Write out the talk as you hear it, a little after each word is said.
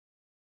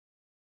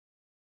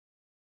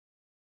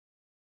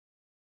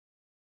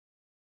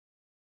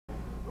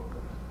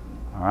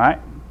All right,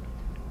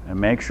 and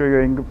make sure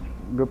you're in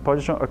good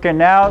position. Okay,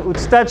 now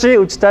Uchitachi.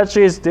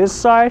 Uchitachi is this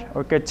side.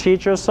 Okay,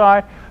 teacher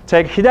side.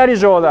 Take Hidari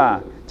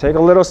Jodan. Take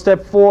a little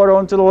step forward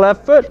onto the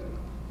left foot.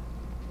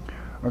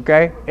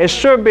 Okay, it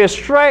should be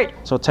straight.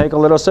 So take a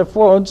little step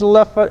forward onto the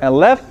left foot, and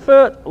left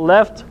foot,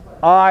 left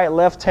eye,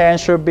 left hand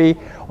should be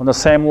on the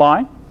same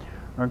line.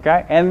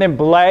 Okay, and then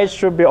blade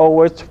should be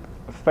always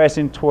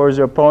facing towards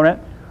your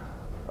opponent.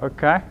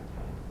 Okay,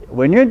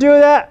 when you do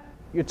that,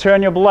 you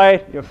turn your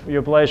blade.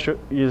 Your blade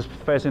is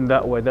facing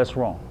that way. That's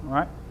wrong. All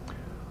right.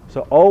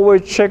 So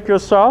always check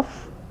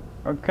yourself.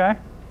 Okay,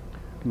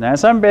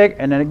 nice and big.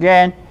 And then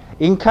again,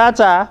 in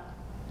kata,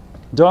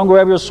 don't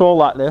grab your sword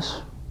like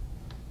this.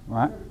 All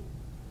right.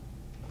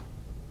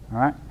 All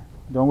right,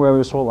 don't grab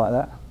your sword like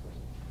that.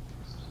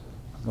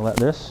 Go like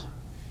this.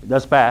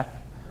 That's bad.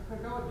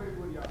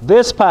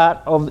 This part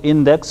of the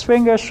index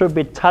finger should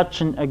be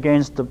touching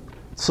against the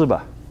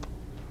tsuba.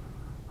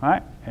 All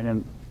right, and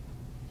then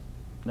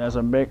there's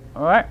a big.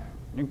 All right,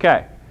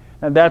 okay.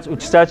 And that's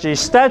uchitachi.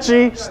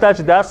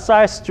 Stachi that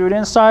side,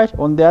 student side.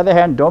 On the other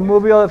hand, don't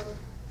move your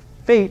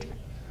feet.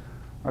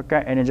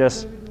 Okay, and you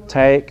just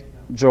take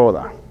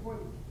Jodan.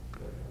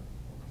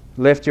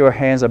 Lift your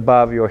hands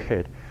above your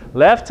head.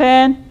 Left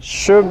hand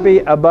should be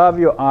above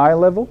your eye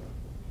level.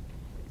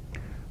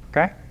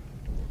 Okay?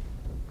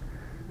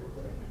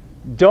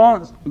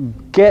 Don't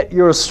get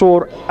your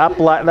sword up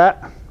like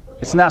that.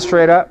 It's not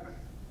straight up.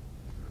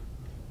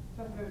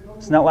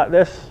 It's not like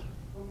this.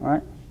 All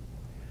right?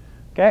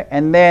 Okay?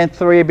 And then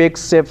 3 big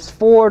steps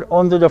forward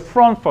onto the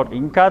front foot.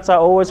 In kata,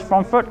 always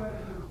front foot.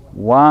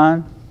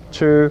 1,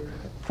 2,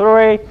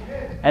 3.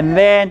 And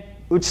then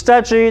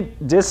uchitachi,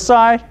 this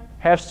side,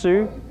 has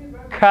to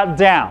cut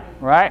down,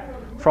 right?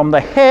 From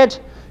the head,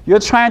 you're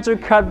trying to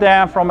cut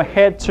down from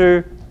head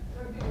to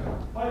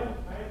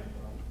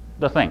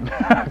the thing,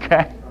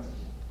 okay?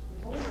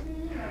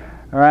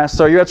 All right,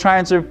 so you're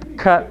trying to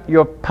cut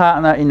your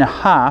partner in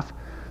half,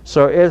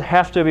 so it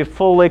has to be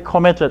fully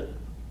committed,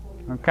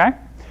 okay?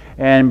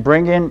 And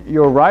bring in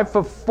your right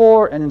foot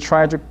forward and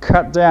try to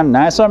cut down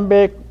nice and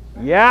big.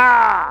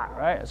 Yeah,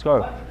 right, let's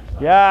go.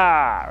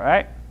 Yeah,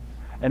 right?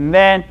 And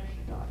then,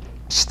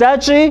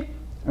 Tachi,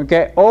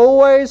 okay,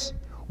 always,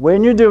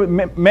 when you do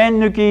men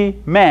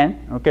Nuki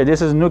men, okay,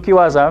 this is Nuki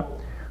waza,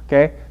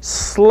 okay,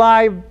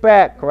 slide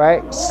back,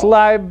 right?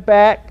 Slide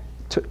back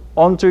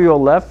onto your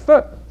left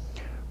foot,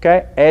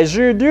 okay? As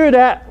you do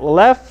that,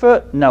 left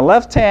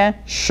hand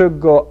should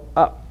go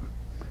up.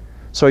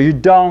 So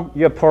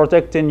you're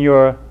protecting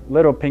your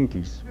little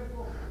pinkies,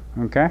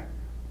 okay?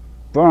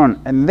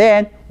 Burn. And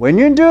then, when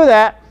you do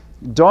that,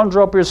 don't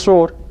drop your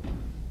sword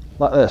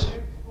like this,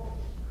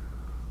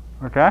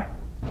 okay?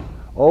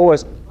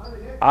 Always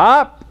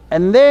up.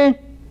 And then,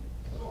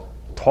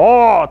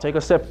 tall. Take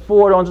a step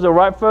forward onto the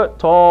right foot,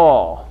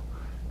 tall.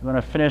 You're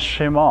going to finish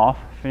him off,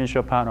 finish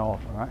your partner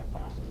off, all right?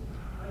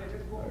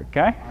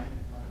 Okay?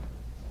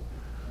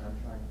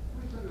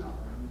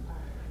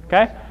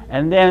 Okay?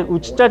 And then,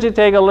 uchitachi,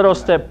 take a little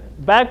step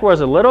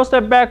backwards,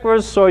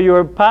 so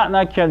your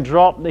partner can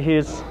drop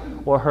his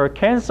or her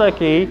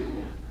kensaki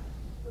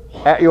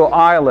at your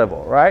eye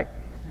level, right?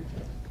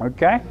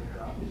 Okay?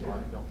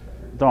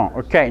 Don't.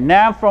 Okay,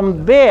 now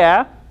from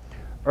there,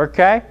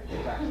 okay,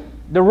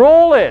 the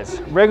rule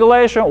is,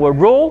 regulation or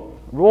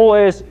rule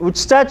is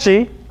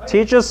uchitachi,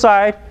 teacher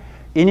side,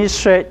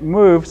 initiate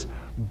moves,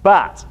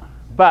 but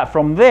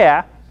from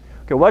there,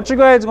 okay, what you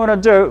guys going to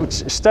do,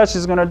 uchitachi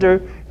is going to do,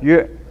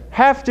 you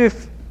have to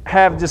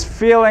have this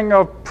feeling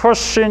of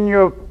pushing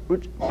your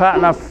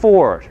partner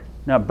forward,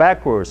 now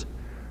backwards,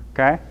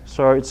 okay,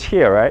 so it's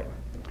here, right?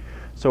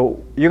 So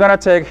you're going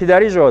to take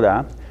Hidari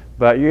Jodan,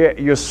 but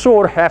your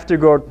sword have to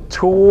go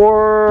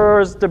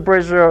towards the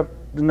bridge of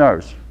the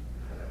nose,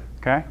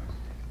 okay?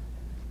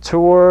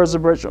 Towards the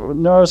bridge of the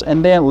nose,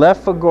 and then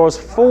left foot goes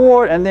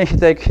forward, and then you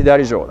take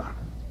Hidari Jodan.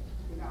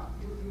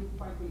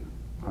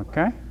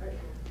 Okay?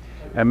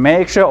 And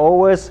make sure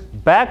always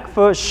back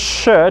foot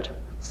should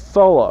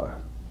follow.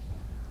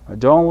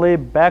 Don't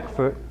leave back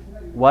foot.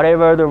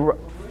 Whatever the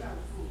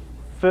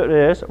foot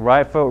is,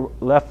 right foot,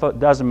 left foot,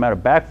 doesn't matter.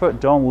 Back foot,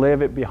 don't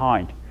leave it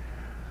behind.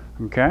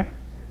 Okay?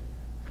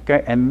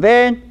 Okay, and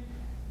then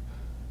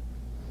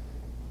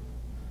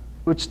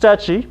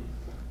uchitachi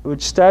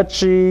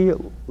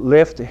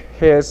lift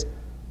his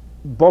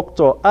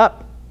bokto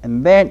up,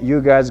 and then you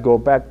guys go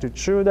back to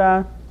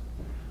Chudan.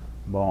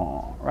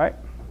 Boom, right?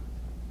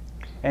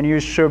 And you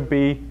should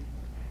be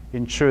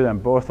in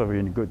Chudan, both of you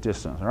in good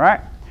distance, all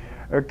right?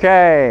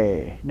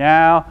 Okay,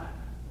 now,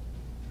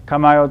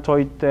 kamae o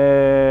toite.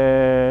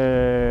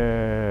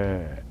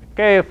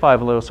 Okay,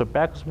 5 little step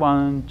backs.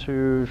 1,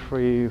 2,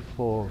 3,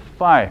 4,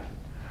 5.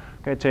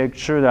 Okay, take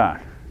Chudan.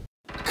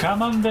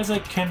 Come and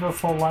visit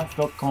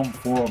KendoForLife.com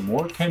for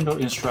more Kendo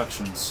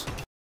instructions.